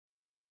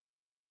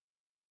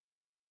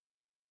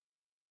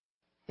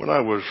When I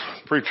was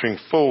preaching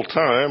full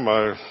time,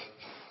 I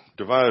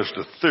devised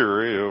a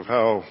theory of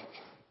how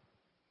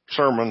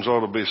sermons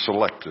ought to be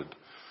selected.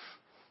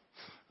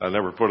 I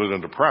never put it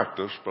into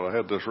practice, but I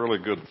had this really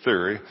good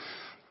theory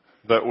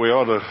that we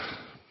ought to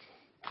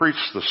preach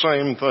the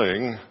same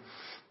thing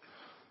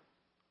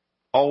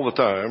all the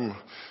time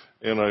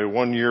in a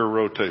 1-year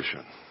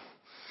rotation.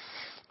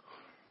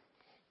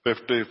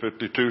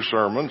 52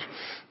 sermons,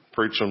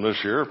 preach them this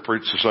year,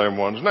 preach the same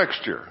ones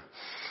next year.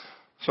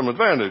 Some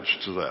advantage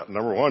to that.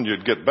 Number one,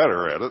 you'd get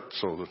better at it,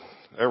 so that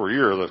every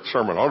year the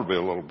sermon ought to be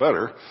a little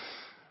better.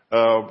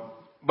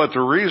 But the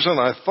reason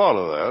I thought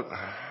of that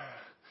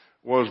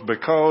was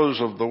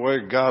because of the way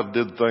God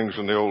did things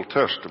in the Old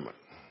Testament.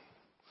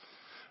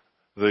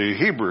 The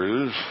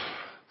Hebrews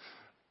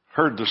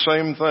heard the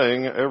same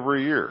thing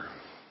every year.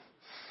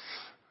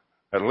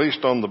 At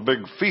least on the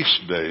big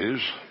feast days,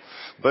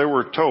 they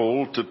were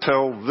told to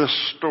tell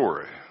this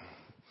story.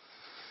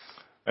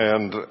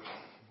 And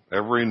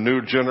every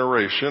new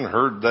generation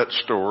heard that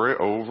story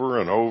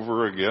over and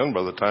over again.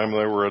 By the time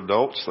they were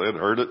adults, they had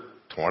heard it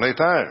 20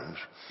 times.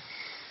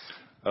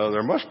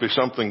 There must be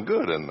something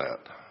good in that.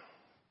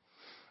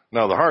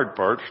 Now, the hard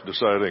part's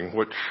deciding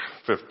which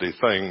 50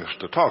 things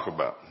to talk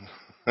about.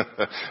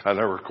 I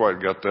never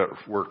quite got that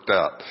worked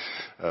out.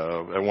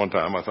 At one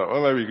time, I thought,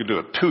 well, maybe you could do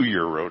a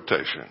 2-year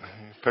rotation.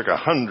 Pick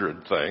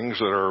 100 things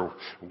that are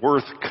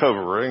worth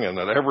covering and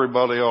that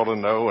everybody ought to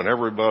know and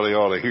everybody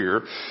ought to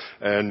hear,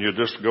 and you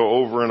just go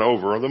over and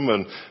over them,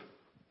 and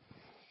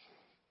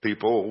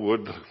people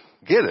would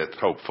get it,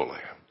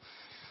 hopefully.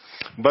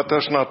 But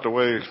that's not the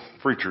way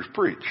preachers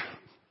preach.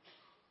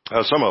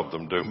 Some of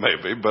them do,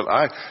 maybe, but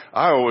I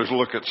always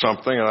look at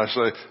something and I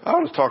say, I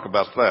ought to talk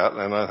about that,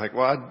 and I think,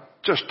 well, I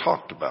just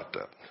talked about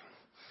that.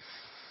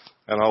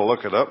 And I'll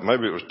look it up,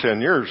 maybe it was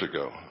 10 years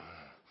ago.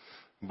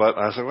 But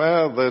I said,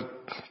 well,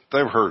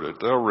 they've heard it.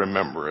 They'll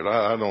remember it.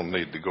 I don't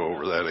need to go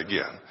over that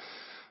again.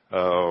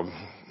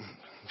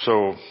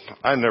 So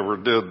I never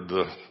did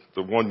the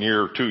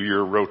 1-year,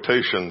 2-year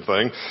rotation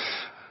thing.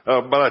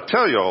 But I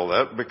tell you all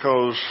that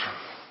because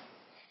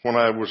when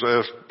I was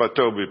asked by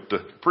Toby to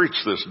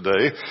preach this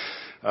day,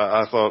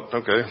 I thought,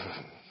 okay,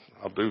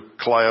 I'll do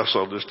class.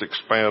 I'll just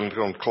expand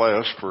on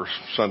class for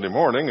Sunday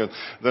morning. And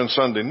then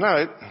Sunday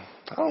night,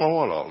 I don't know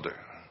what I'll do.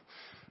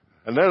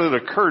 And then it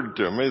occurred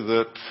to me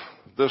that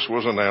this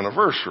was an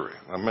anniversary.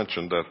 I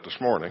mentioned that this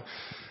morning.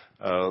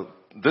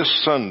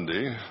 This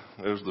Sunday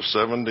is the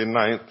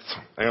 79th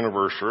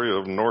anniversary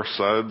of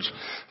Northside's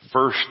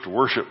first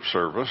worship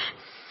service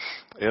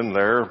in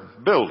their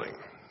building.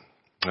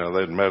 Now,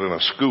 they'd met in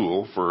a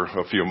school for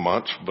a few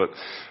months, but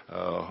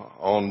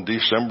on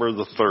December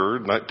the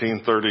 3rd,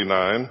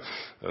 1939,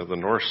 the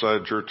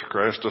Northside Church of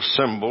Christ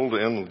assembled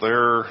in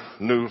their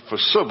new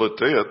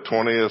facility at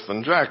 20th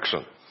and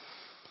Jackson.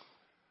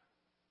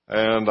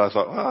 And I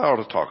thought, well, I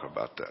ought to talk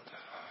about that.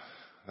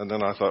 And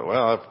then I thought,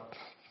 well, I've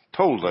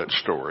told that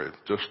story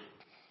just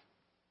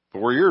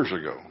 4 years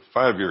ago,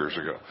 5 years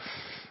ago.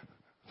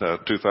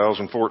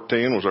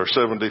 2014 was our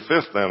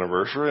 75th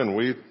anniversary, and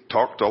we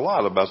talked a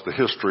lot about the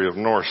history of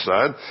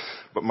Northside.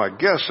 But my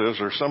guess is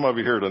there's some of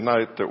you here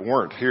tonight that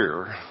weren't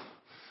here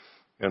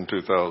in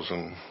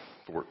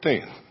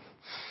 2014.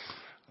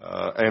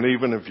 And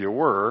even if you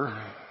were,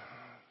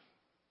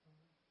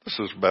 this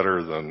is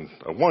better than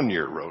a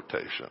 1-year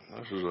rotation.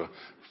 This is a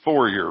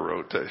 4-year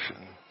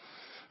rotation.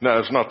 Now,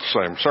 it's not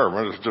the same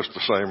sermon. It's just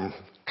the same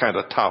kind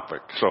of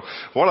topic. So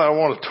what I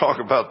want to talk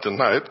about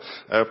tonight,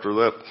 after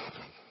that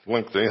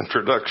lengthy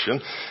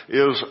introduction,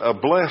 is a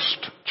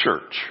blessed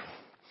church.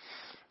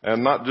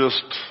 And not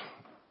just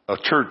a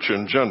church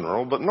in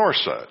general, but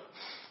Northside.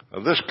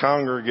 This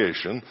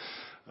congregation,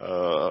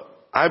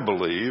 I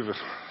believe,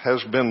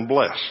 has been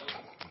blessed.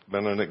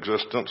 Been in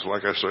existence,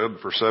 like I said,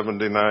 for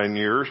 79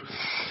 years.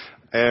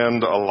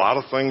 And a lot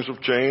of things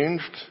have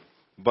changed,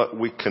 but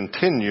we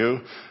continue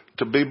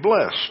to be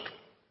blessed.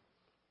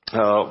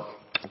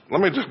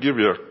 Let me just give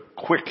you a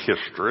quick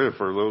history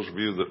for those of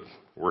you that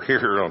were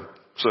here on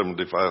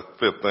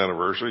 75th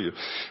anniversary. You've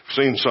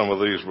seen some of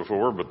these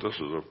before, but this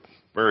is a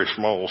very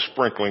small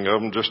sprinkling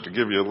of them just to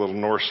give you a little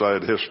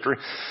Northside history.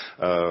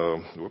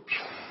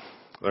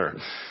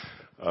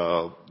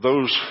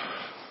 Those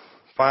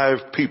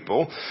 5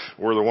 people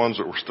were the ones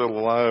that were still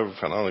alive,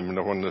 and I don't even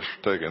know when this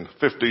was taken,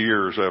 50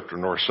 years after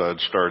Northside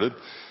started.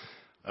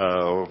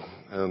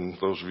 And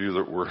those of you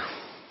that were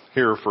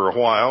here for a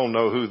while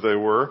know who they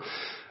were.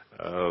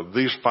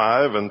 These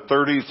 5 and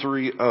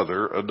 33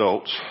 other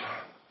adults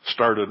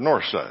started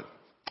Northside.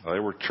 They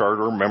were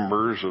charter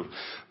members of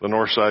the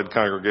Northside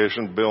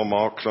congregation. Bill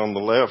Mawks on the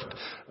left,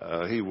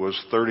 he was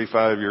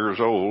 35 years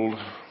old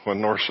when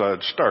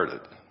Northside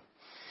started.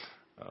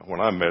 When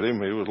I met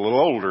him, he was a little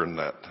older than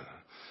that.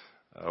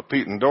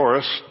 Pete and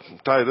Doris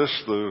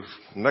Titus, the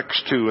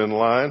next 2 in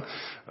line,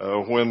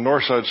 when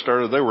Northside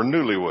started, they were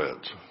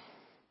newlyweds.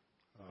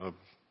 A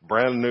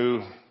brand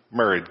new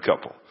married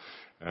couple.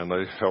 And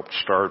they helped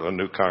start a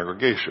new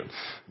congregation.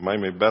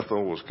 Mamie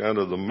Bethel was kind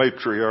of the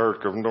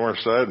matriarch of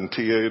Northside, and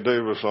T.A.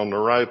 Davis on the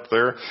right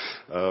there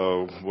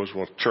was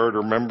a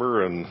charter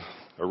member, and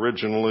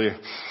originally.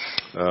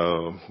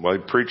 I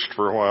preached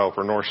for a while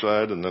for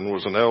Northside and then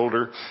was an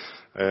elder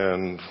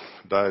and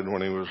died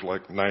when he was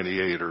like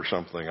 98 or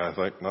something, I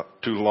think,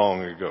 not too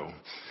long ago.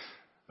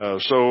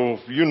 So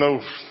you know,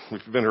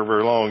 if you've been here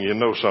very long, you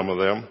know some of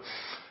them.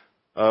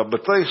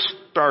 But they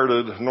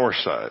started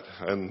Northside,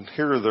 and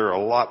here they're a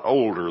lot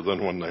older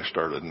than when they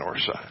started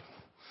Northside.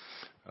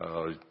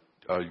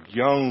 A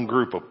young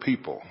group of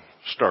people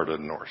started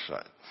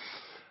Northside.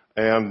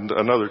 And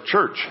another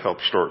church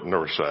helped start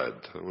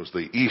Northside. It was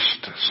the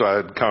East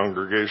Side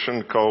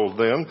congregation called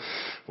then,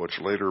 which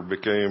later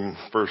became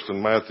First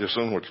and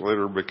Mathewson, which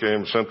later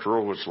became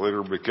Central, which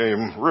later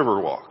became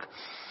Riverwalk.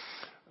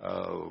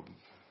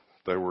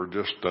 They were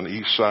just an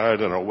East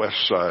Side and a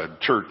West Side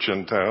church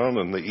in town,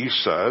 and the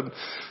East Side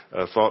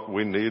thought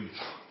we need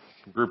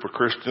a group of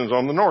Christians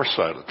on the North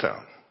Side of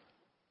town.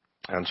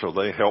 And so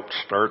they helped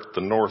start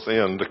the North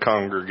End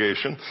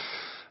congregation.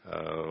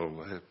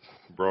 They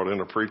brought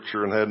in a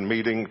preacher and had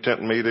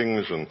tent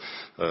meetings, and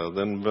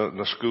then went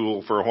to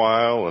school for a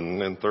while,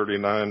 and in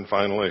 39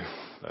 finally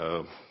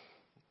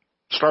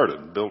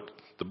built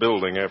the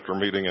building after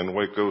meeting in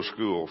Waco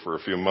School for a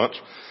few months.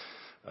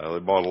 They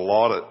bought a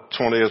lot at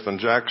 20th and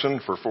Jackson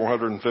for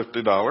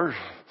 $450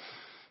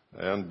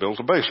 and built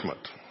a basement.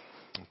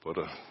 Put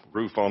a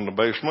roof on the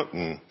basement,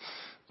 and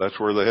that's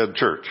where they had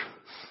church.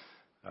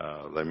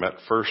 They met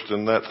first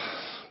in that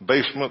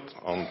basement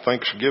on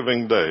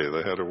Thanksgiving Day.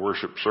 They had a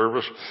worship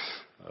service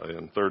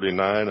in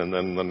 39, and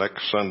then the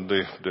next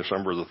Sunday,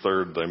 December the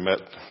 3rd, they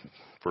met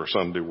for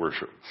Sunday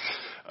worship.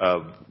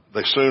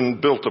 They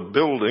soon built a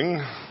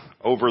building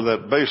over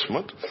that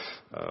basement.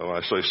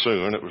 I say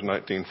soon, it was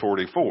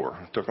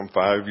 1944. It took them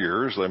 5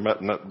 years. They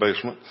met in that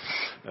basement,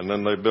 and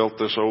then they built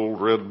this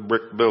old red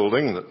brick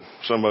building that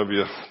some of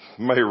you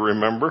may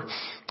remember.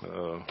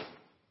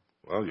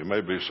 Well, you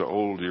may be so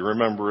old you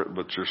remember it,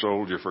 but you're so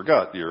old you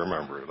forgot you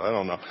remember it. I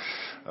don't know.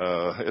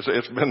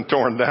 It's been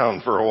torn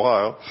down for a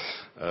while.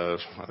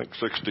 I think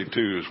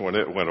 62 is when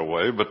it went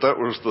away, but that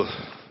was the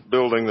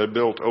building they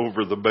built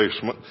over the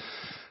basement.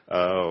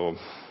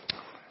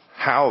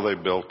 How they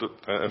built it,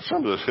 and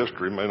some of this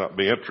history may not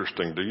be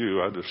interesting to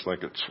you. I just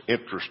think it's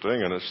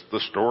interesting, and it's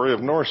the story of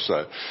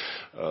Northside.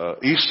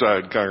 East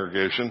Side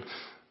congregation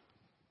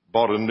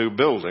bought a new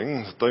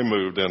building that they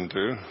moved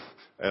into,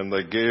 and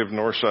they gave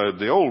Northside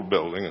the old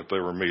building that they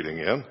were meeting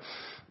in.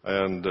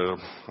 And I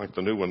think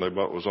the new one they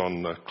bought was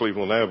on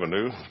Cleveland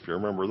Avenue, if you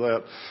remember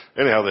that.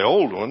 Anyhow, the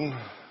old one,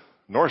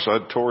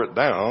 Northside tore it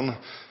down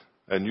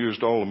and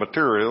used all the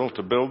material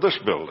to build this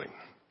building.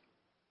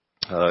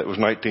 It was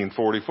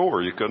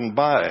 1944. You couldn't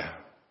buy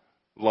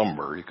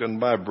lumber. You couldn't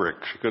buy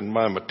bricks. You couldn't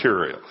buy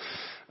material.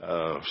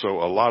 So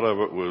a lot of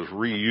it was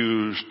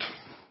reused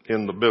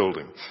in the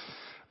building.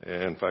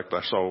 And in fact,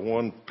 I saw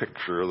one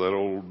picture of that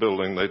old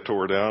building they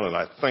tore down, and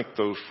I think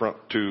those front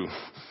two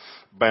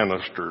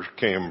banisters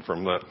came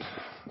from that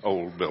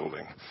old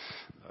building.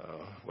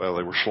 Well,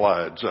 they were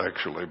slides,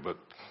 actually, but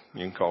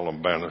you can call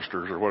them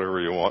banisters or whatever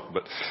you want.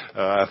 But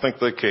I think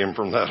they came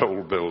from that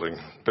old building.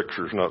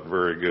 Picture's not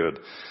very good.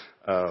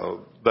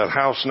 That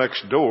house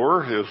next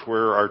door is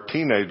where our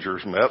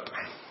teenagers met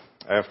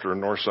after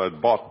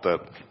Northside bought that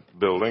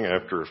building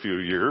after a few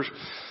years.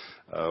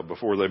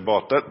 Before they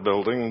bought that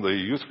building, the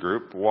youth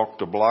group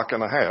walked a block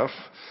and a half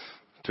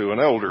to an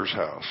elder's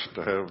house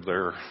to have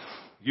their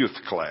youth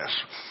class.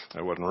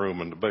 There wasn't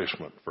room in the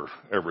basement for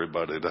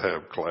everybody to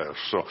have class.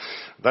 So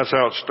that's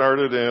how it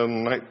started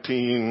in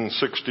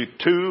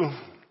 1962.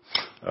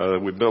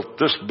 We built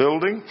this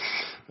building.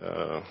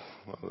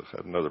 Well, I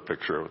had another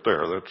picture of it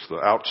there. That's the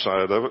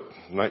outside of it,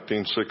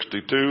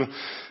 1962.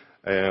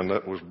 And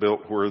that was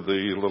built where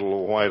the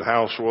little white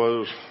house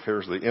was.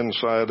 Here's the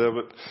inside of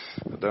it.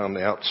 Down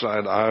the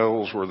outside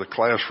aisles were the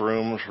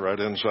classrooms right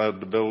inside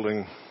the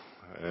building.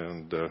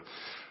 And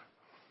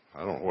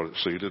I don't know what it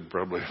seated,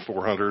 probably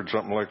 400,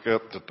 something like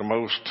that at the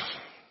most,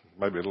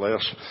 maybe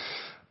less.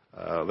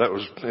 That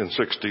was in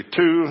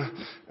 62.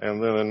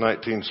 And then in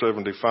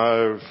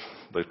 1975,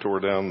 they tore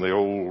down the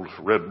old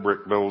red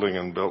brick building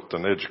and built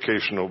an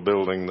educational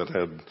building that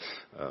had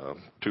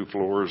 2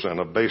 floors and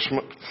a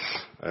basement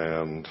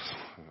and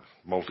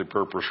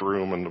multi-purpose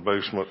room in the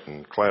basement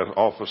and class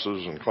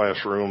offices and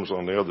classrooms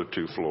on the other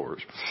 2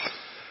 floors.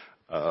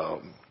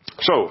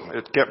 So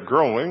it kept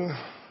growing.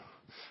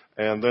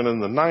 And then in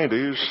the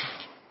 90s,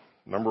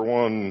 number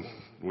one,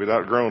 we'd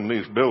outgrown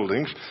these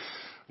buildings.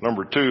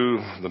 Number 2,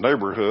 the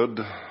neighborhood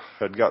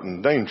had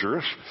gotten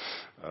dangerous.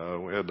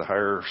 We had to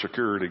hire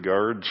security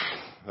guards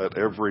at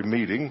every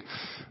meeting.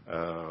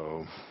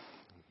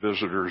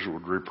 Visitors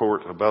would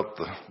report about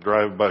the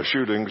drive-by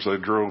shootings they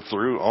drove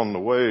through on the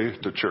way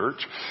to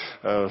church.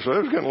 So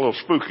it was getting a little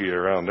spooky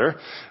around there.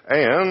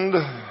 And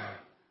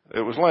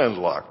it was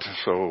landlocked,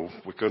 so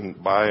we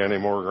couldn't buy any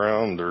more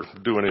ground or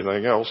do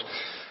anything else.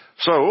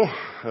 So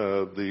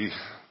the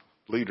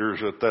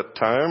leaders at that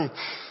time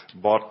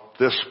bought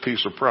this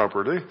piece of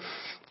property,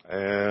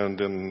 and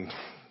in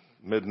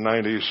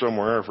mid-90s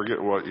somewhere, I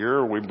forget what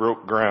year, we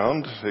broke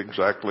ground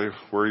exactly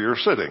where you're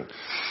sitting.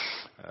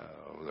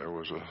 There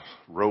was a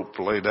rope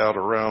laid out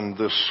around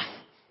this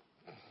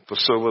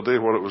facility,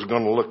 what it was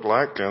going to look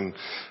like, and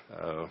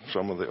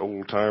some of the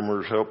old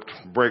timers helped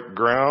break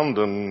ground,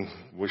 and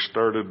we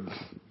started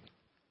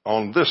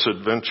on this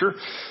adventure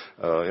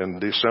in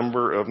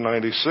December of --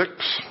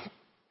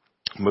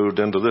 moved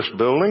into this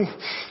building.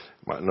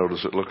 You might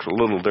notice it looks a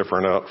little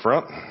different out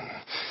front.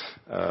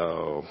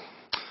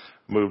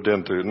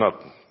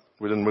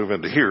 We didn't move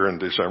into here in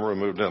December. We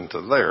moved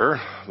into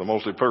there, the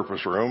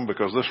multi-purpose room,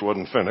 because this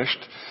wasn't finished.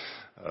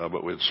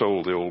 But we'd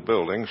sold the old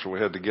building, so we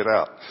had to get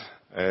out.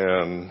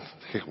 And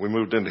we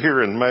moved into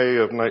here in May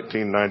of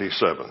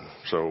 1997.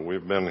 So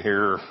we've been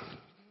here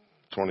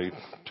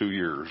 22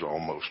 years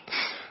almost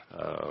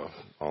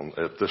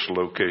at this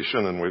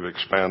location, and we've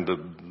expanded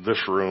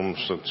this room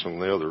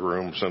and the other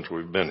room since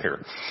we've been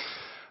here.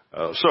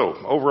 So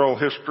overall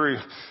history,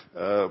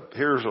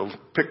 here's a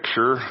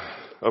picture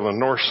of a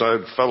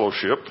Northside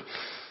Fellowship,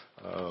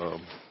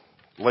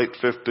 late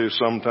 50s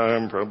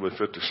sometime, probably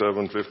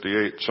 57,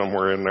 58,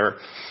 somewhere in there,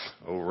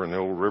 over in the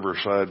old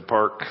Riverside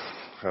Park.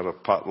 Had a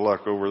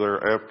potluck over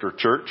there after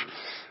church.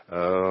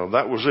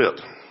 That was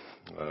it.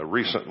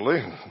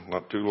 Recently,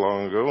 not too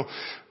long ago,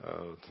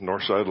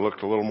 Northside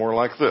looked a little more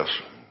like this.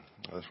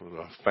 This was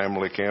a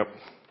family camp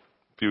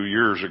a few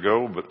years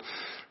ago, but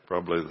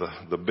probably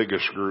the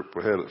biggest group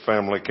we had at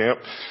family camp.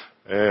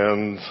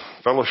 And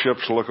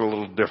fellowships look a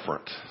little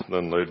different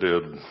than they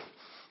did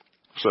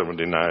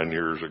 79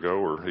 years ago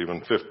or even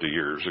 50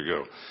 years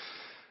ago.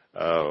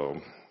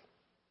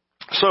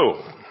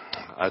 So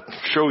I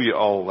show you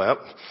all that,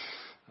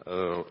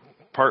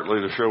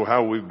 partly to show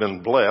how we've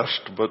been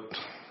blessed, but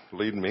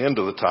lead me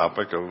into the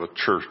topic of a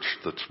church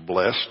that's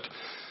blessed.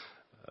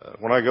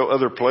 When I go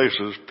other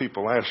places,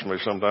 people ask me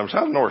sometimes,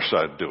 how's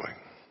Northside doing?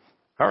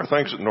 How are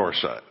things at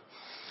Northside?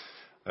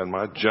 And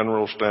my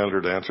general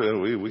standard answer,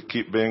 we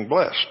keep being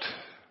blessed.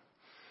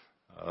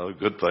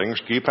 Good things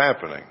keep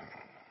happening.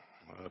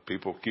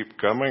 People keep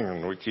coming,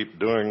 and we keep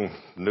doing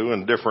new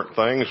and different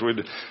things.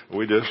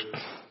 We just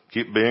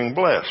keep being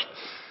blessed.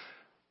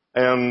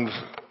 And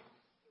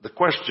the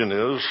question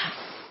is,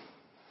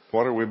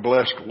 what are we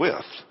blessed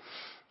with?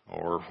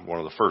 Or one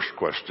of the first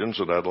questions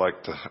that I'd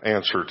like to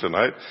answer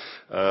tonight.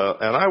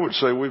 And I would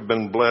say we've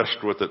been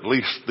blessed with at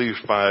least these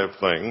 5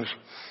 things.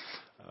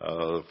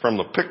 From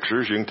the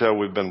pictures, you can tell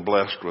we've been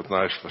blessed with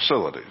nice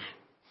facilities.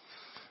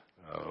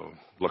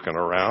 Looking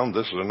around,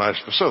 this is a nice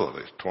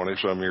facility,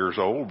 20-some years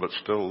old, but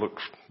still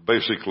looks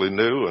basically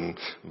new and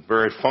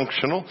very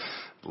functional.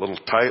 A little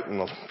tight in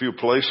a few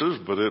places,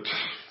 but it's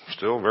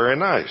still very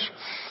nice.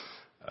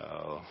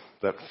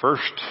 That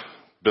first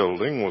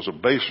building was a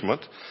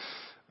basement,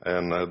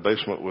 and the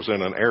basement was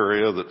in an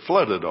area that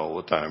flooded all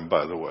the time,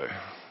 by the way,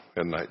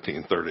 in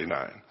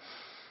 1939.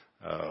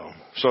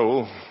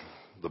 So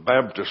the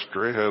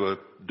baptistry had a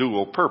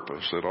dual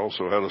purpose. It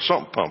also had a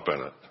sump pump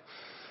in it.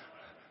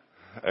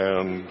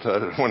 And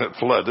when it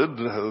flooded,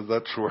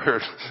 that's where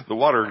the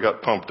water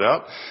got pumped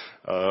out.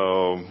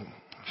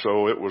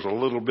 So it was a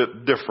little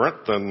bit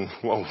different than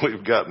what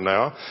we've got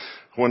now.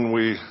 When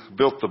we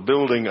built the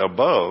building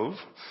above,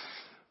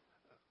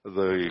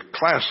 the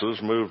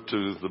classes moved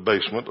to the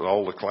basement,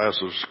 all the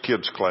classes,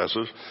 kids'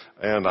 classes,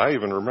 and I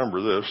even remember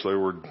this, they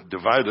were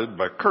divided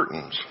by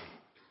curtains.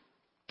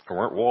 There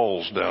weren't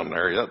walls down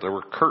there yet. There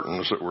were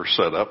curtains that were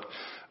set up,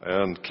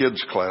 and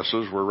kids'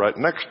 classes were right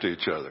next to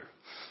each other.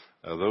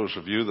 Those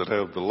of you that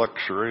have the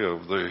luxury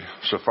of the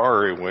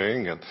safari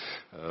wing and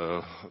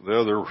the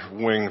other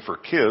wing for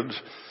kids,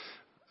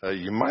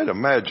 you might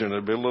imagine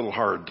it'd be a little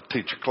hard to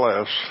teach a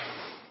class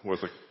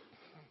with a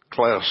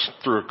class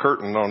through a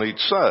curtain on each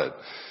side.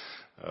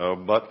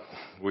 But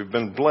we've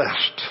been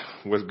blessed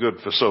with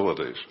good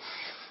facilities.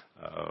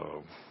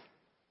 I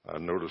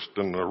noticed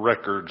in the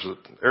records that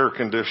air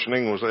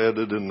conditioning was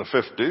added in the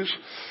 50s.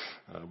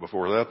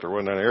 Before that, there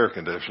wasn't any air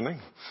conditioning.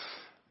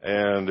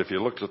 And if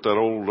you looked at that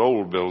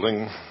old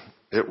building,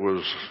 it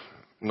was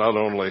not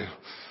only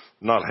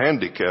not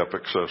handicap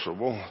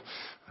accessible,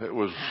 it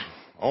was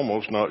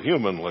almost not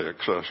humanly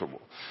accessible.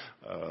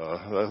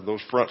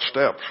 Those front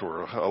steps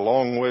were a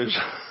long ways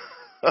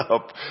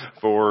up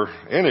for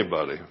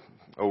anybody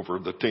over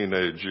the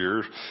teenage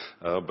years,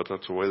 but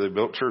that's the way they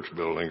built church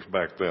buildings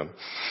back then.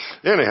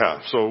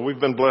 Anyhow, so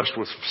we've been blessed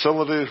with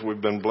facilities. We've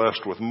been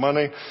blessed with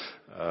money.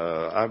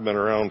 I've been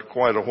around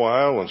quite a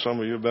while, and some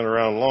of you have been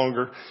around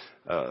longer.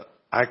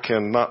 I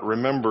cannot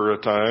remember a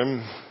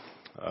time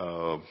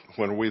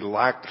when we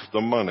lacked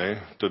the money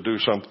to do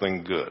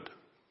something good.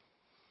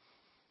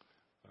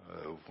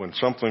 When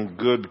something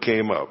good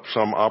came up,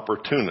 some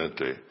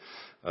opportunity,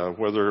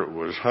 whether it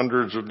was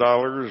hundreds of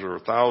dollars or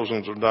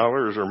thousands of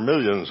dollars or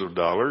millions of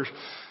dollars,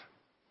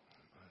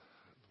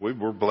 we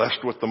were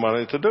blessed with the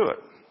money to do it.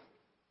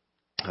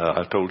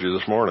 I told you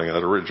this morning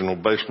that original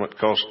basement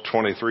cost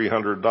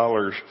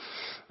 $2,300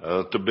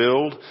 to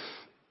build.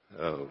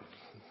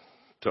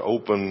 To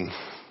open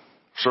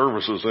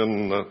services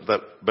in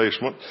that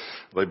basement,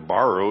 they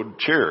borrowed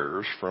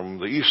chairs from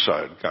the East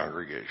Side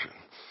congregation.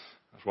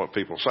 That's what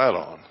people sat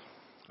on.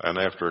 And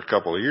after a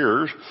couple of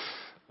years,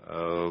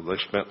 they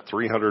spent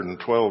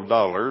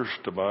 $312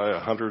 to buy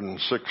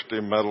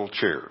 160 metal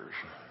chairs.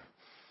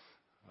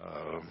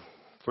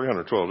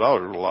 $312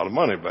 was a lot of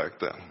money back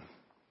then.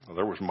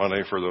 There was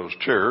money for those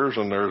chairs,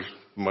 and there's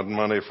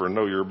money for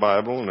Know Your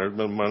Bible, and there's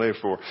been money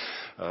for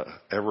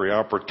every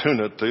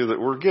opportunity that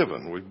we're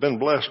given. We've been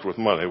blessed with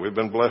money. We've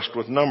been blessed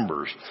with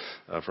numbers,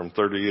 from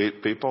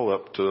 38 people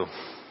up to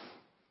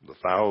the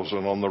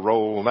 1,000 on the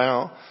roll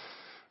now.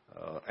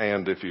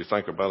 And if you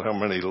think about how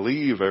many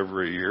leave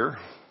every year,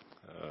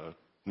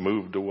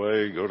 moved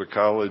away, go to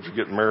college,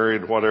 get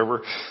married,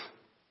 whatever,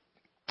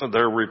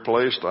 they're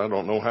replaced. I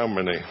don't know how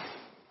many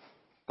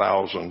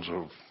thousands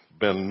have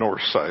been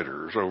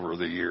Northsiders over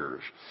the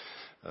years.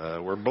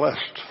 We're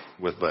blessed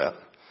with that.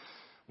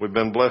 We've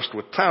been blessed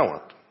with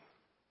talent.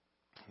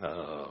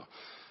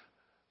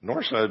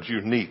 Northside's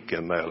unique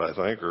in that, I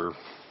think, or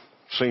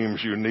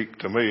seems unique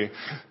to me.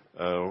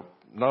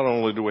 Not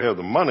only do we have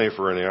the money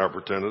for any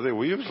opportunity,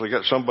 we usually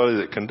got somebody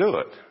that can do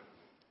it.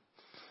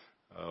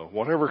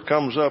 Whatever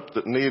comes up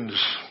that needs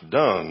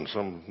done,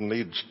 some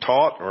needs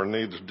taught or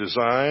needs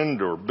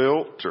designed or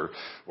built or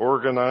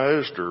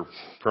organized or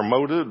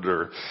promoted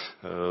or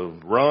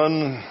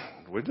run,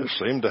 we just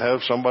seem to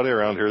have somebody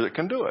around here that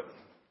can do it.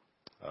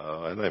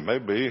 And they may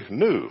be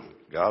new.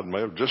 God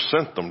may have just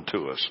sent them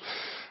to us.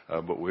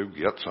 But we've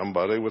got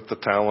somebody with the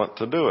talent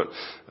to do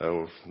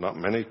it. Not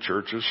many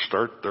churches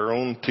start their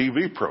own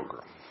TV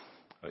program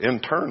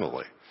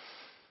internally.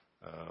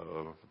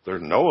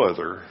 There's no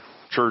other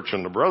church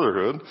in the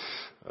Brotherhood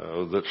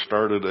that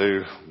started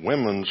a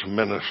women's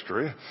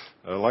ministry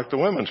like the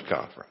Women's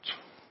Conference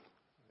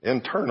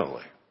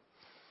internally.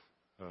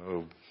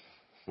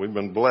 We've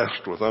been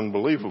blessed with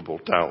unbelievable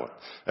talent,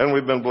 and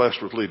we've been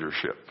blessed with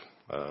leadership.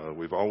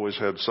 We've always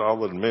had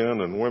solid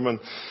men and women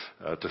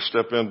to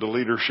step into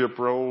leadership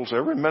roles.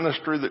 Every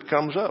ministry that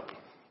comes up,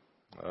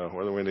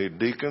 whether we need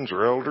deacons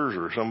or elders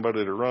or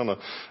somebody to run a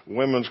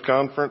women's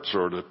conference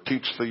or to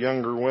teach the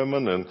younger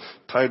women in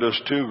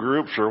Titus 2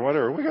 groups or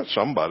whatever, we got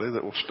somebody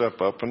that will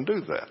step up and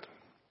do that.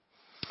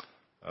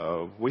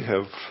 We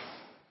have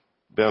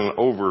been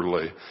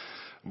overly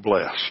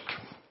blessed.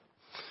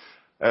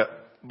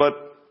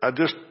 But I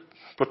just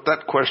put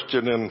that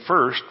question in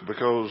first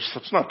because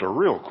that's not the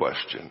real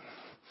question.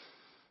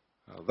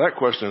 That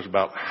question is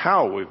about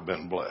how we've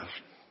been blessed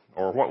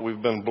or what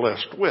we've been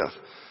blessed with.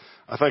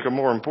 I think a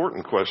more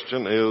important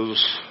question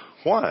is,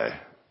 why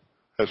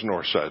has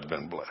Northside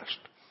been blessed?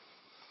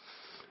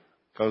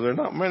 Because there are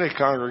not many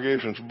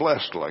congregations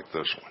blessed like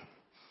this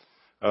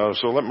one.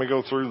 So let me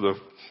go through the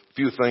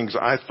few things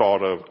I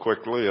thought of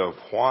quickly of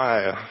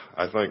why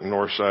I think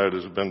Northside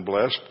has been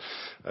blessed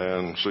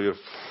and see if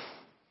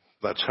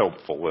that's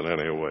helpful in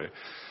any way.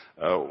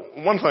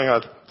 One thing I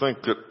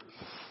think that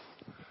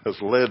has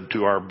led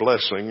to our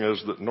blessing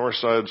is that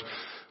Northside's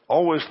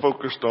always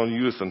focused on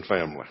youth and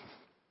family.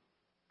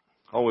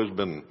 Always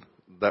been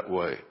that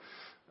way.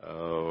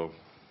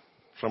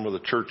 Some of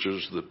the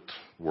churches that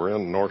were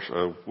in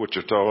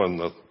Wichita in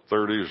the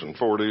 30s and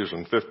 40s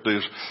and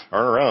 50s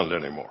aren't around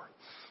anymore.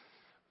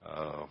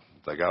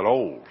 They got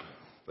old.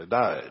 They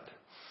died.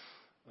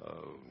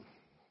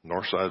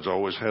 Northside's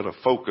always had a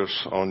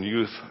focus on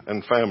youth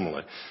and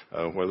family,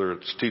 whether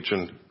it's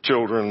teaching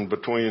children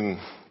between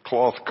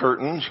cloth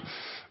curtains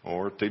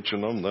or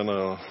teaching them in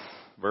a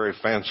very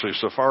fancy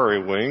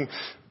safari wing.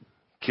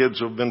 Kids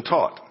have been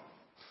taught.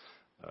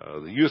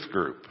 The youth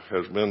group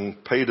has been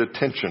paid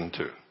attention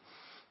to.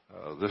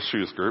 This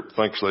youth group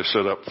thinks they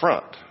sit up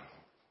front.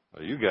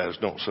 You guys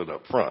don't sit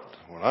up front.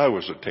 When I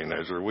was a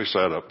teenager, we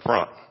sat up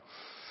front.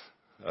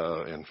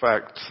 In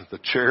fact, the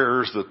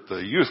chairs that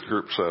the youth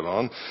group sat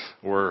on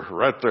were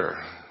right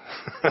there.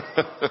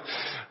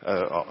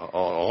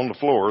 On the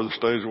floor. The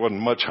stage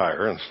wasn't much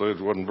higher, and the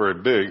stage wasn't very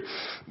big,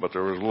 but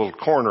there was a little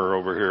corner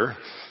over here,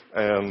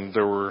 and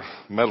there were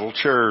metal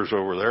chairs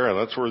over there, and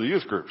that's where the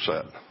youth group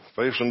sat,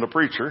 facing the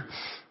preacher,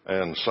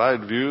 and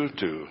side view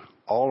to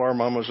all our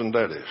mamas and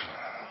daddies.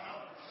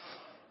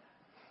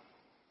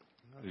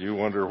 You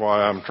wonder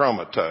why I'm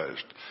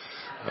traumatized.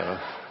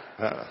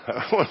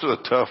 That was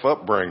a tough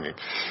upbringing.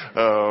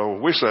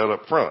 We sat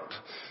up front.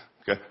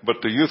 Okay? But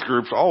the youth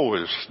group's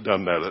always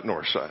done that at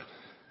Northside.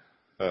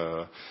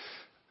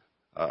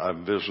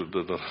 I've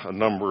visited a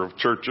number of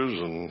churches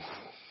and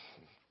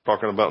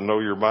talking about Know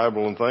Your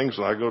Bible and things,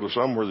 and I go to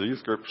some where the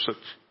youth group sits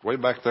way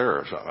back there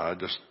or something. I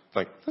just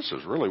think, this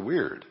is really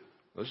weird.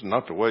 This is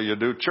not the way you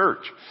do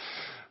church.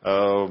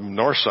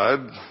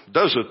 Northside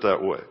does it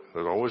that way.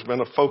 There's always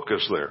been a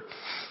focus there.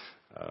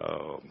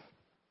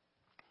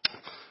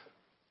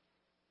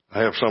 I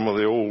have some of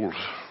the old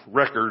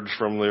records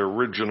from the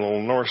original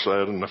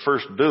Northside. In the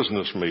first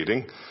business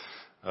meeting,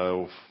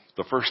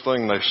 the first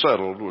thing they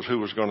settled was who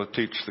was going to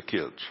teach the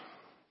kids.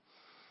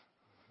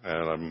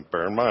 And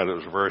bear in mind, it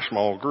was a very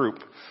small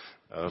group.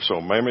 So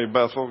Mamie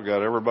Bethel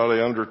got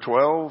everybody under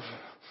 12,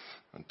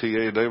 and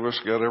T.A. Davis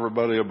got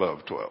everybody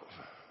above 12.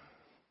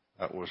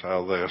 That was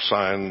how they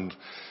assigned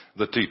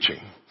the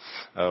teaching.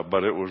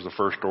 But it was the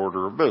first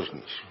order of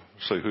business.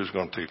 See who's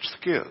going to teach the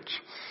kids.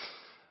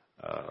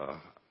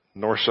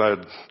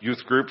 Northside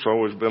youth group's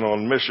always been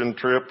on mission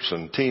trips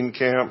and teen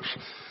camps.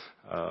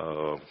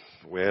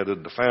 We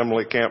added the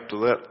family camp to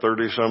that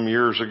 30-some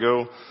years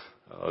ago.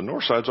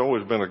 Northside's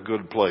always been a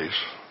good place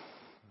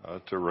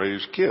to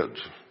raise kids.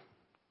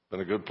 Been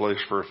a good place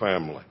for a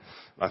family.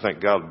 I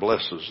think God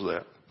blesses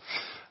that.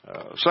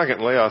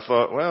 Secondly, I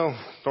thought, well,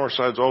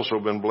 Northside's also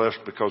been blessed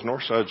because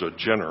Northside's a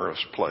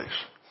generous place.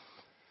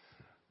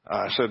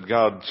 I said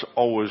God's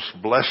always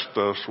blessed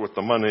us with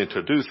the money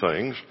to do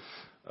things.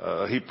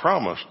 He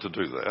promised to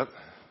do that,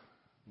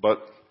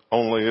 but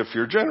only if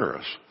you're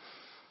generous.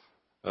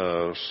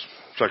 2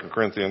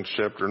 Corinthians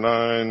chapter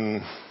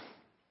 9,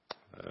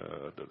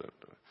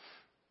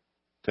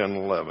 10,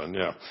 11,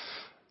 yeah.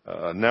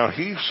 Now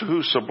he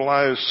who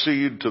supplies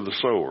seed to the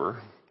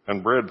sower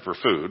and bread for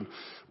food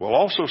will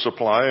also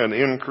supply and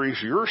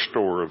increase your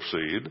store of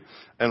seed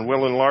and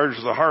will enlarge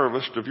the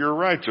harvest of your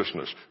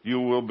righteousness. You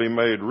will be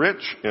made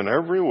rich in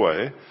every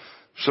way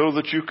so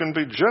that you can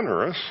be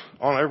generous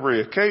on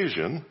every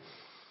occasion,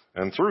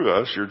 and through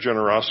us your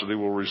generosity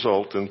will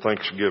result in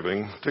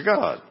thanksgiving to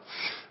God.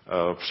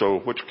 So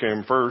which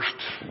came first?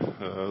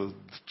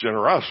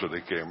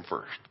 Generosity came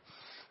first.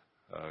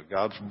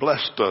 God's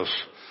blessed us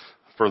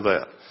for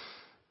that.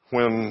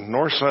 When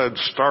Northside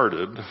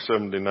started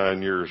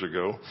 79 years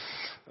ago,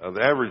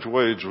 the average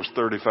wage was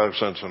 35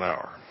 cents an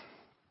hour.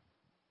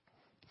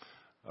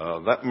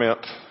 That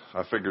meant,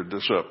 I figured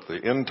this up,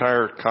 the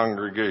entire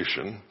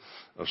congregation,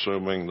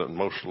 assuming that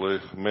mostly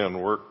men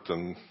worked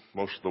and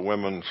most of the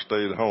women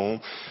stayed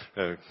home,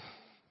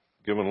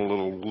 given a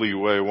little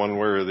leeway one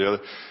way or the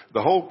other,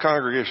 the whole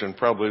congregation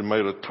probably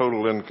made a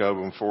total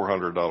income of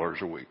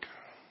 $400 a week.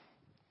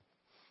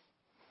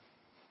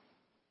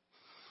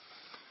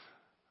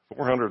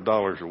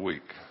 $400 a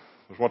week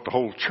was what the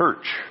whole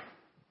church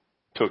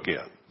took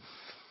in.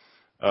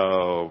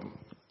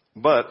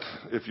 But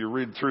if you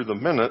read through the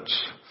minutes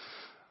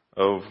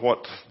of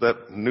what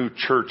that new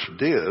church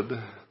did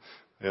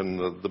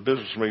in the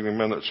business meeting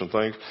minutes and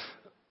things,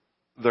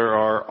 there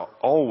are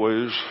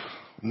always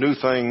new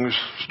things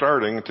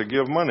starting to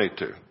give money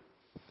to.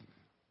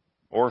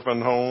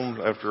 Orphan home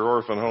after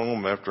orphan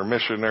home, after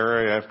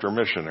missionary after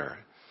missionary.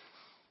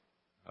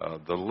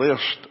 The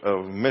list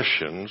of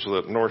missions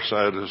that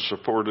Northside has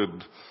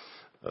supported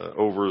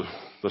over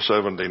the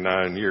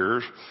 79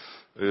 years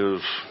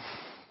is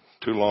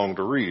too long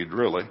to read,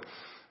 really.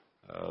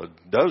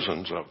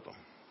 Dozens of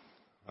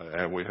them.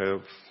 And we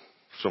have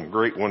some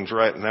great ones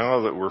right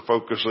now that we're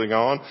focusing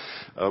on,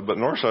 but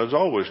Northside's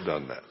always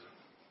done that.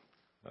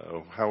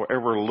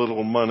 However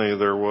little money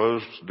there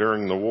was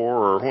during the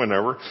war or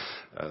whenever,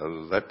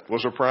 that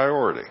was a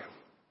priority.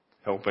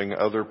 Helping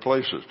other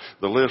places.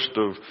 The list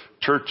of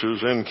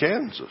churches in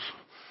Kansas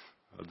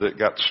that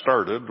got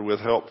started with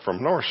help from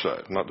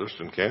Northside, not just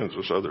in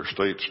Kansas, other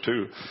states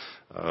too.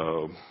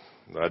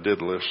 I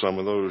did list some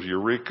of those: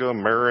 Eureka,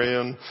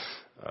 Marion,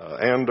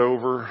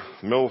 Andover,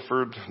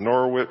 Milford,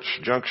 Norwich,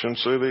 Junction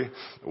City,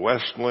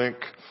 Westlink,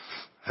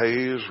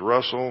 Hayes,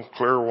 Russell,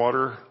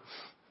 Clearwater.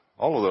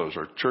 All of those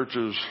are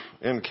churches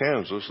in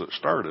Kansas that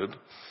started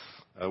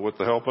with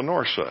the help of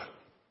Northside.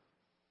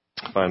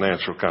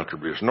 Financial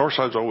contribution.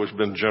 Northside's always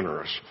been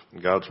generous,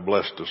 and God's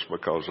blessed us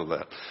because of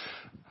that.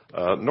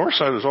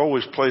 Northside has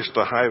always placed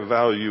a high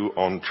value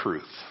on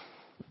truth,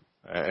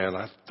 and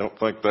I don't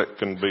think that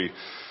can be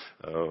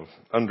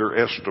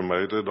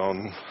underestimated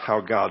on how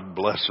God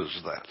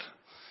blesses that.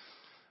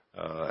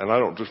 And I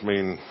don't just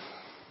mean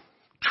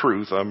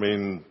truth, I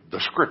mean the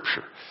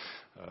Scripture,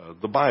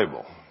 the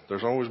Bible.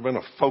 There's always been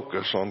a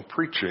focus on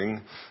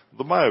preaching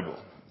the Bible.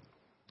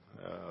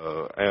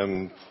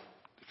 And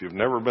if you've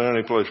never been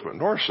any place but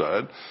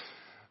Northside,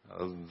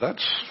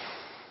 that's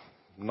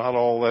not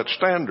all that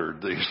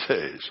standard these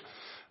days.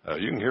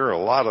 You can hear a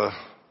lot of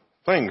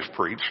things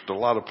preached a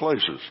lot of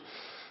places.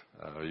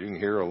 You can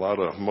hear a lot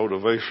of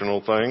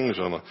motivational things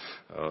and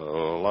a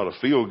lot of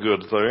feel-good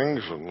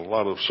things and a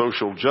lot of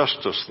social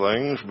justice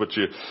things, but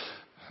you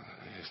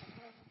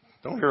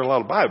don't hear a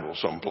lot of Bible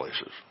some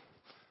places.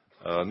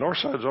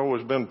 Northside's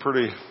always been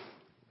pretty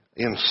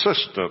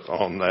insistent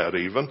on that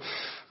even,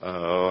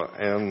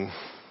 and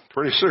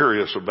pretty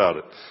serious about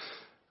it.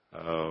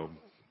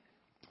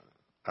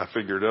 I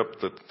figured up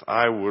that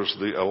I was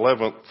the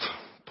 11th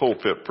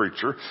pulpit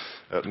preacher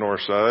at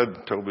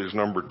Northside. Toby's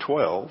number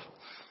 12.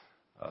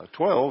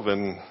 12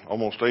 in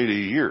almost 80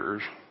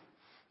 years.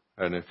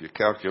 And if you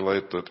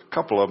calculate that a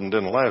couple of them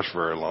didn't last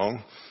very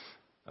long,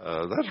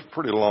 that's a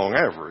pretty long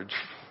average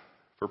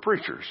for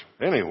preachers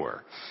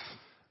anywhere.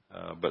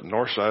 But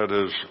Northside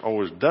has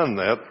always done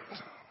that.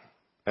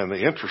 And the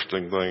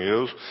interesting thing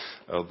is,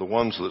 the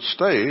ones that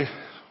stay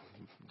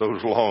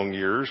those long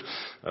years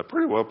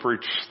pretty well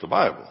preach the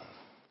Bible.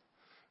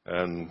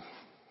 And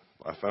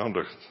I found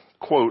a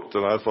quote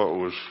that I thought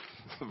was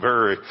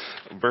very,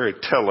 very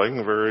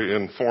telling, very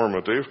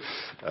informative.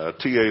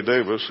 T.A.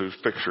 Davis, whose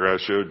picture I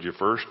showed you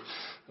first,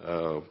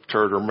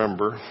 charter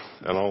member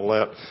and all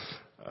that,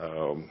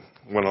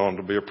 went on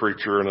to be a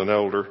preacher and an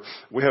elder.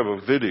 We have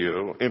a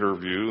video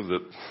interview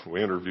that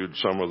we interviewed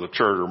some of the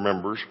charter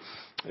members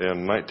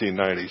in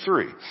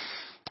 1993.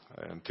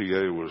 And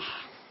T.A. was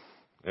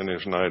in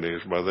his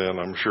 90s by then,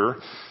 I'm sure.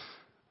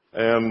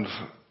 And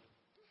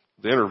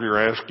The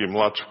interviewer asked him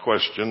lots of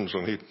questions,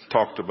 and he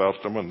talked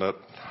about them in that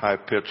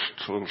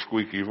high-pitched little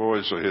squeaky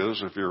voice of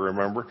his, if you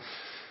remember.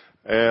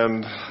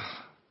 And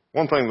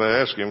one thing they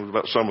asked him was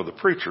about some of the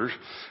preachers,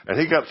 and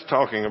he got to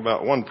talking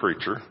about one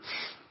preacher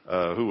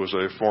who was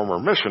a former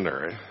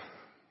missionary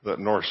that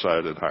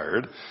Northside had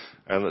hired,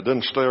 and that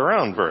didn't stay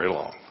around very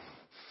long.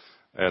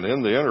 And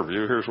in the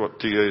interview, here's what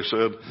T.A.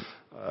 said,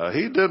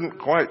 he didn't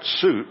quite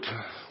suit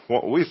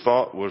what we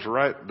thought was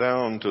right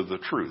down to the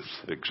truth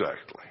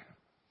exactly.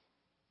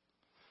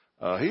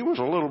 He was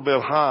a little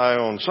bit high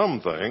on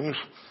some things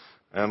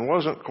and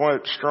wasn't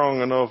quite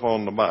strong enough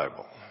on the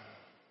Bible.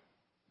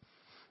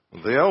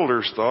 The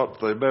elders thought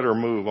they better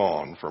move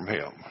on from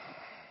him.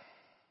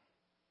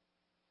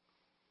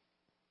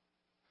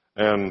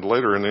 And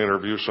later in the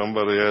interview,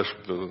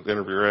 the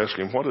interviewer asked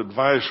him, what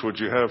advice would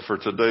you have for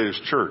today's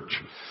church?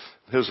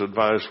 His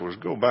advice was,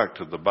 go back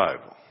to the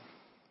Bible.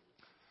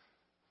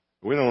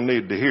 We don't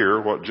need to hear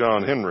what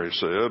John Henry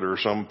said or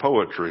some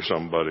poetry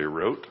somebody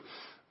wrote.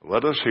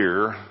 Let us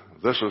hear,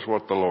 this is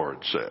what the Lord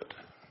said.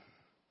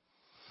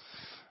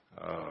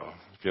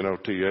 If you know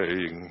T.A.,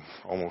 you can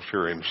almost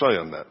hear him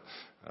saying that.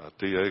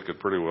 T.A. could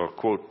pretty well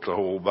quote the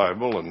whole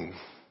Bible and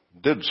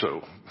did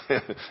so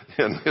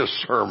in his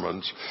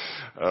sermons.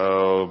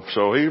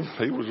 So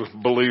he was a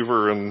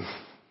believer in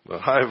a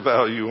high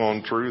value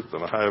on truth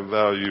and a high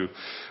value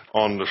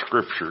on the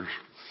Scriptures.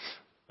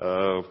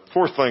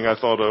 Fourth thing I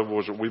thought of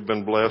was that we've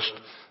been blessed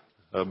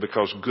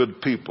because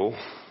good people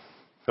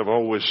have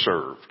always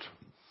served.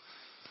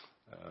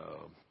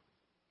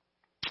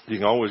 You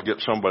can always get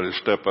somebody to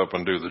step up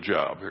and do the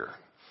job here.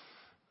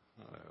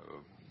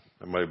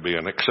 There may be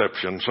an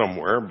exception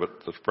somewhere, but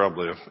that's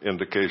probably an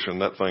indication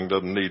that thing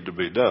doesn't need to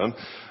be done.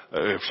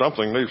 If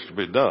something needs to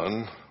be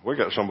done, we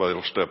got somebody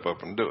that'll step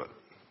up and do it.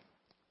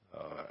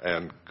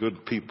 And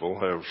good people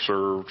have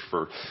served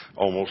for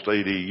almost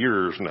 80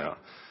 years now.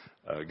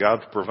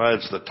 God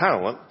provides the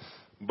talent,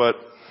 but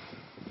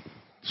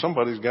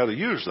somebody's got to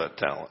use that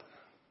talent.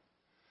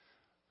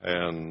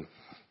 And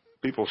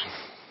people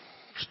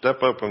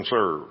step up and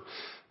serve.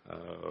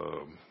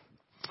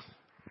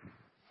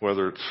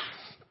 Whether it's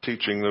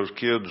teaching those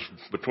kids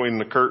between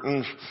the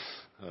curtains,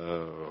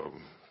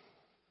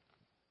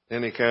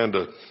 any kind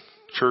of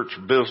church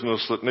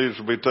business that needs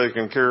to be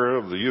taken care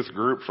of, the youth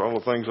groups, all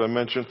the things I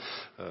mentioned.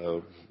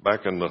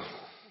 Back in the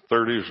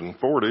 30s and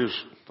 40s,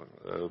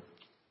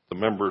 the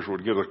members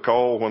would get a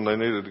call when they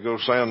needed to go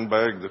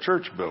sandbag the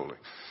church building.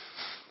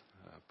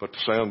 Put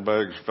the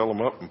sandbags, fill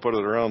them up, and put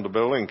it around the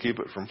building and keep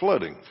it from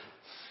flooding.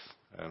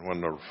 And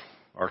when the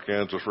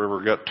Arkansas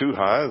River got too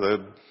high,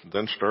 they'd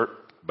then start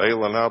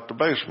bailing out the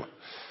basement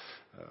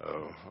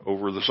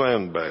over the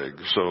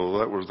sandbags. So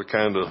that was the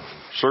kind of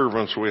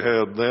servants we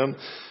had then.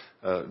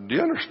 Do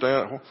you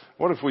understand?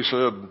 What if we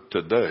said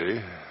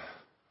today,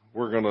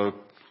 we're going to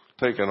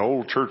take an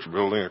old church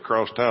building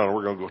across town, and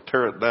we're going to go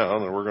tear it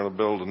down, and we're going to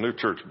build a new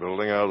church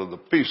building out of the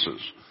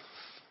pieces?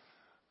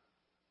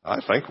 I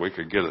think we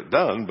could get it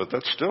done, but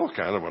that's still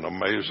kind of an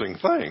amazing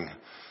thing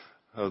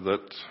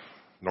that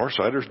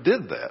Northsiders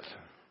did that.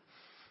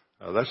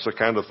 That's the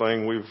kind of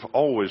thing we've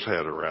always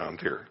had around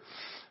here.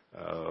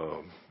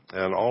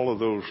 And all of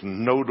those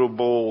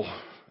notable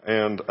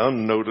and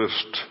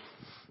unnoticed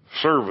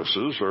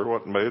services are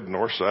what made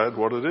Northside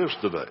what it is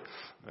today.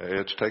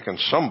 It's taken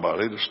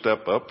somebody to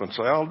step up and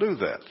say, I'll do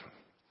that.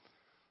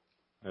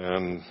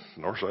 And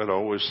Northside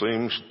always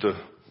seems to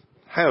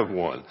have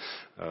one.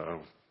 I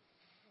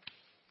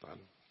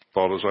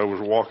thought as I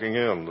was walking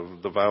in,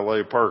 the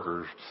valet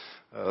parkers,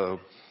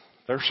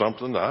 there's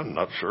something, I'm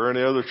not sure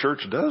any other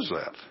church does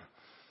that.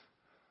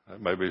 There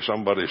may be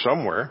somebody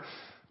somewhere,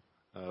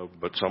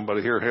 but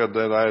somebody here had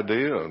that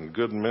idea, and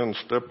good men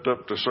stepped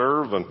up to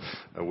serve, and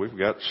we've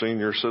got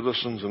senior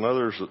citizens and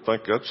others that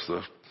think that's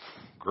the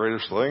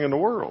greatest thing in the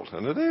world,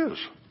 and it is.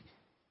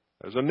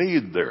 There's a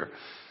need there.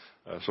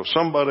 So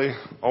somebody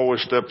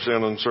always steps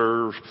in and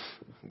serves.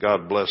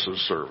 God blesses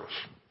service.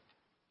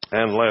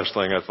 And last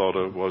thing I thought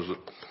of was that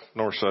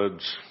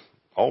Northside's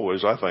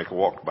always, I think,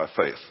 walked by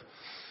faith.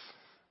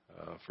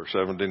 For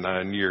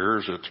 79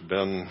 years, it's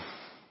been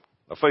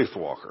a faith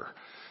walker.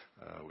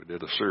 We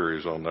did a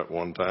series on that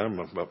one time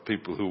about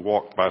people who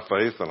walked by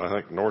faith, and I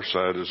think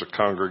Northside is a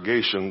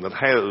congregation that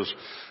has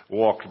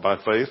walked by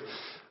faith.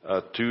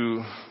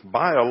 To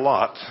buy a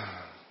lot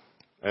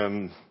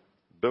and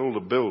build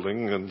a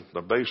building in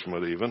the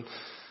basement even,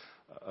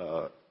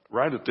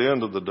 right at the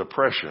end of the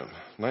Depression,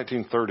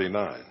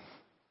 1939,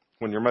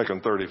 when you're making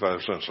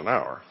 35 cents an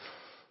hour,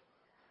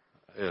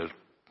 is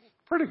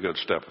a pretty good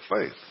step of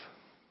faith,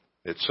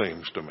 it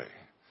seems to me.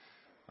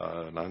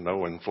 And I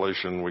know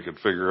inflation, we could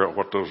figure out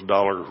what those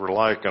dollars were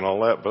like and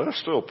all that, but that's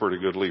still a pretty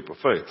good leap of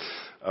faith.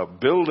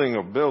 Building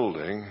a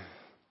building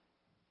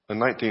in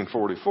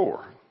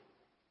 1944,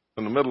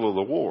 in the middle of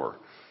the war,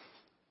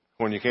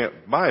 when you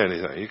can't buy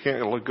anything, you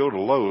can't go to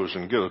Lowe's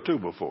and get a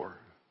 2x4.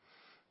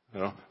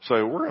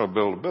 Say, we're going to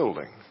build a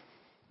building.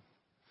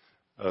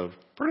 A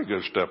pretty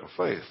good step of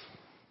faith.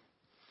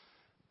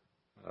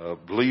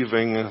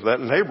 Leaving that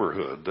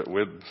neighborhood that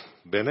we'd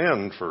been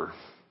in for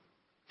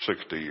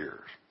 60 years.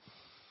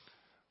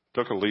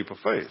 took a leap of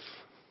faith.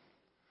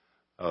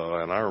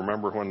 And I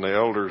remember when the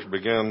elders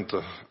began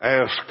to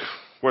ask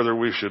whether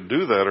we should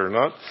do that or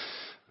not,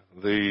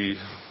 of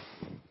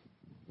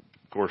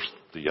course,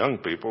 the young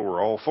people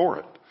were all for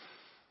it.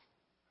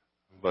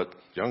 But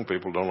young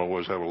people don't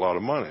always have a lot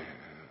of money.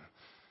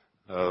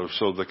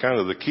 So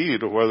the key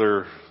to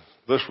whether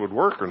this would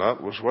work or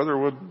not was whether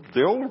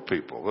the older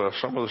people,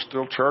 some of the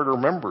still charter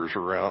members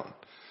around,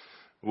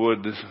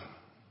 would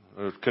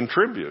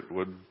contribute,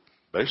 would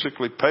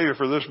basically pay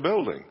for this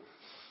building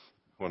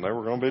when they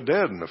were going to be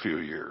dead in a few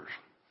years.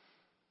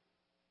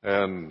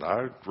 And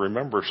I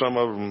remember some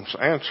of them's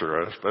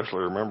answer. I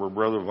especially remember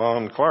Brother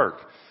Von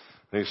Clark.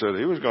 He said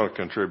he was going to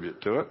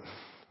contribute to it,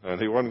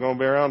 and he wasn't going to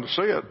be around to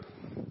see it.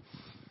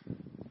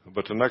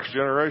 But the next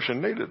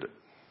generation needed it.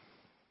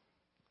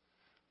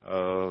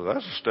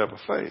 That's a step of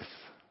faith.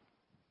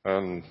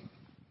 And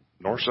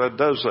Northside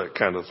does that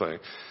kind of thing.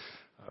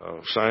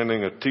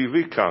 Signing a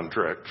TV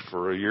contract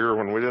for a year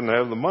when we didn't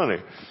have the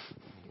money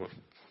was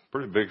a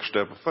pretty big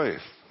step of faith.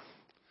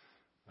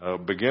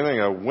 Beginning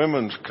a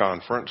women's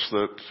conference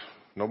that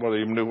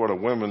nobody even knew what a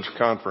women's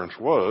conference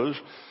was,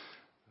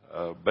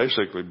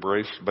 basically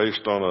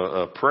based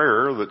on a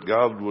prayer that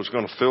God was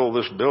going to fill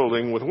this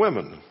building with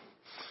women.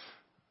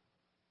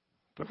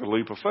 Took a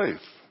leap of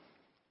faith.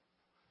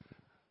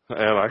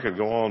 And I could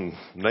go on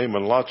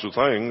naming lots of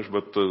things,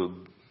 but the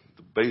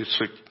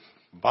basic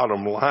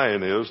bottom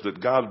line is that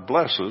God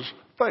blesses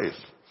faith.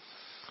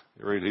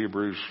 You read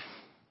Hebrews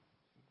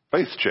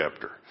faith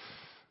chapter.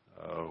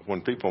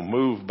 When people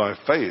move by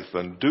faith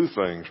and do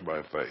things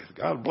by faith,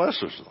 God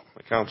blesses them.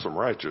 He counts them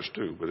righteous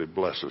too, but He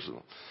blesses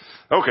them.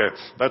 Okay,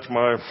 that's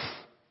my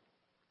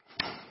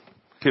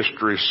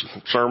history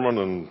sermon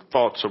and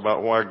thoughts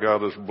about why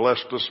God has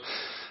blessed us.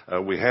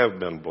 We have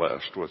been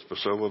blessed with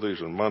facilities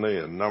and money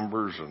and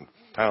numbers and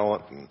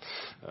talent and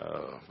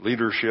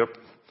leadership.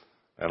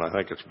 And I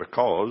think it's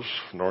because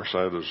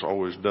Northside has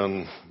always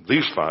done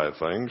these 5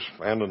 things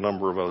and a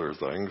number of other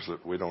things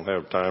that we don't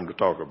have time to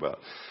talk about.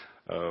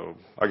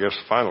 I guess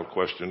the final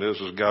question is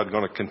God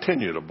going to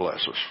continue to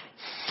bless us?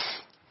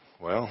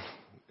 Well,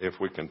 if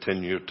we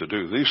continue to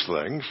do these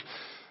things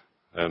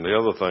and the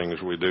other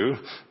things we do,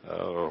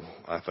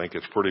 I think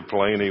it's pretty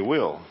plain He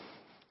will.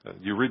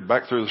 You read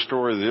back through the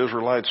story of the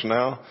Israelites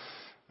now,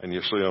 and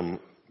you see them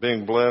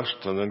being blessed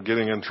and then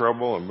getting in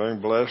trouble and being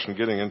blessed and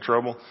getting in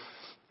trouble.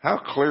 How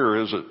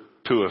clear is it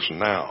to us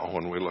now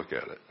when we look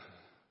at it?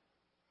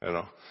 You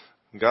know,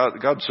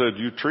 God said,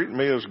 you treat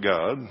me as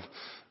God,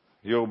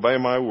 you obey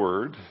my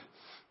word,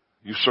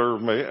 you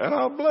serve me, and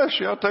I'll bless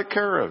you, I'll take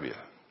care of you.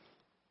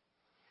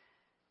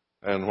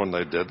 And when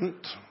they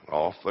didn't,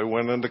 off they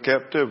went into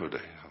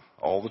captivity.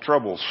 All the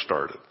troubles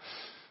started.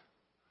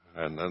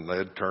 And then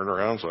they'd turn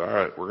around and say, all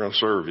right, we're going to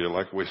serve you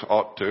like we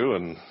ought to,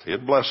 and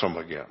He'd bless them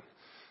again.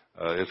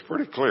 It's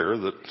pretty clear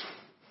that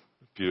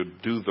if you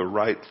do the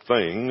right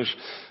things,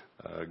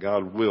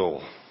 God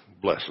will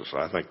bless us.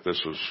 I think this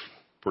is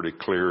pretty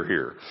clear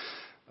here.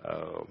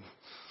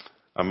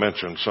 I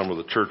mentioned some of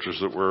the churches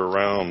that were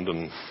around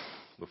in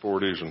the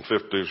 40s and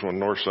 50s when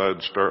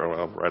Northside started,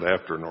 well, right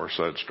after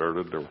Northside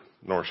started.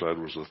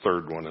 Northside was the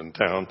third one in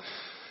town.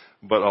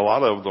 But a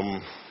lot of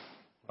them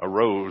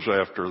arose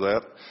after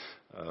that.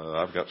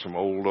 I've got some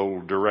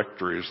old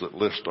directories that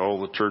list all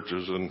the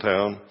churches in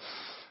town,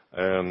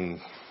 and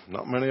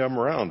not many of them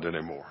around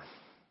anymore.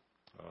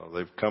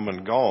 They've come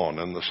and gone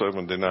in the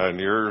 79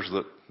 years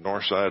that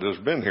Northside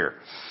has been here.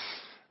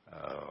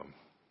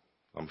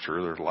 I'm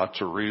sure there's lots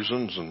of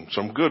reasons and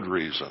some good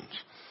reasons.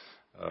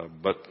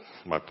 But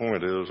my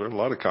point is there are a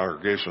lot of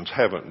congregations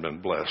haven't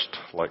been blessed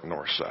like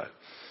Northside.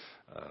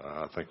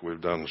 I think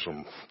we've done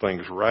some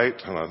things right,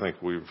 and I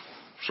think we've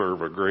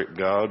served a great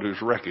God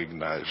who's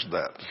recognized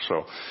that.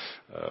 So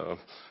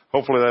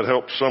hopefully that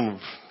helps some of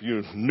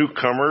you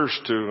newcomers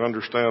to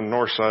understand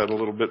Northside a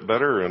little bit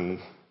better, and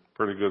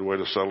pretty good way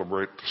to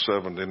celebrate the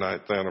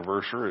 79th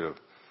anniversary of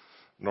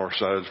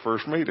Northside's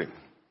first meeting.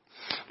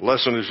 The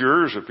lesson is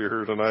yours. If you're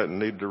here tonight and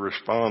need to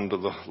respond to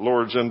the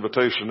Lord's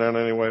invitation in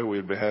any way,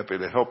 we'd be happy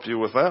to help you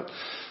with that.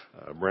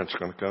 Brent's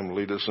going to come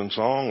lead us in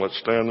song. Let's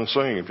stand and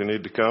sing. If you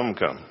need to come,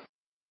 come.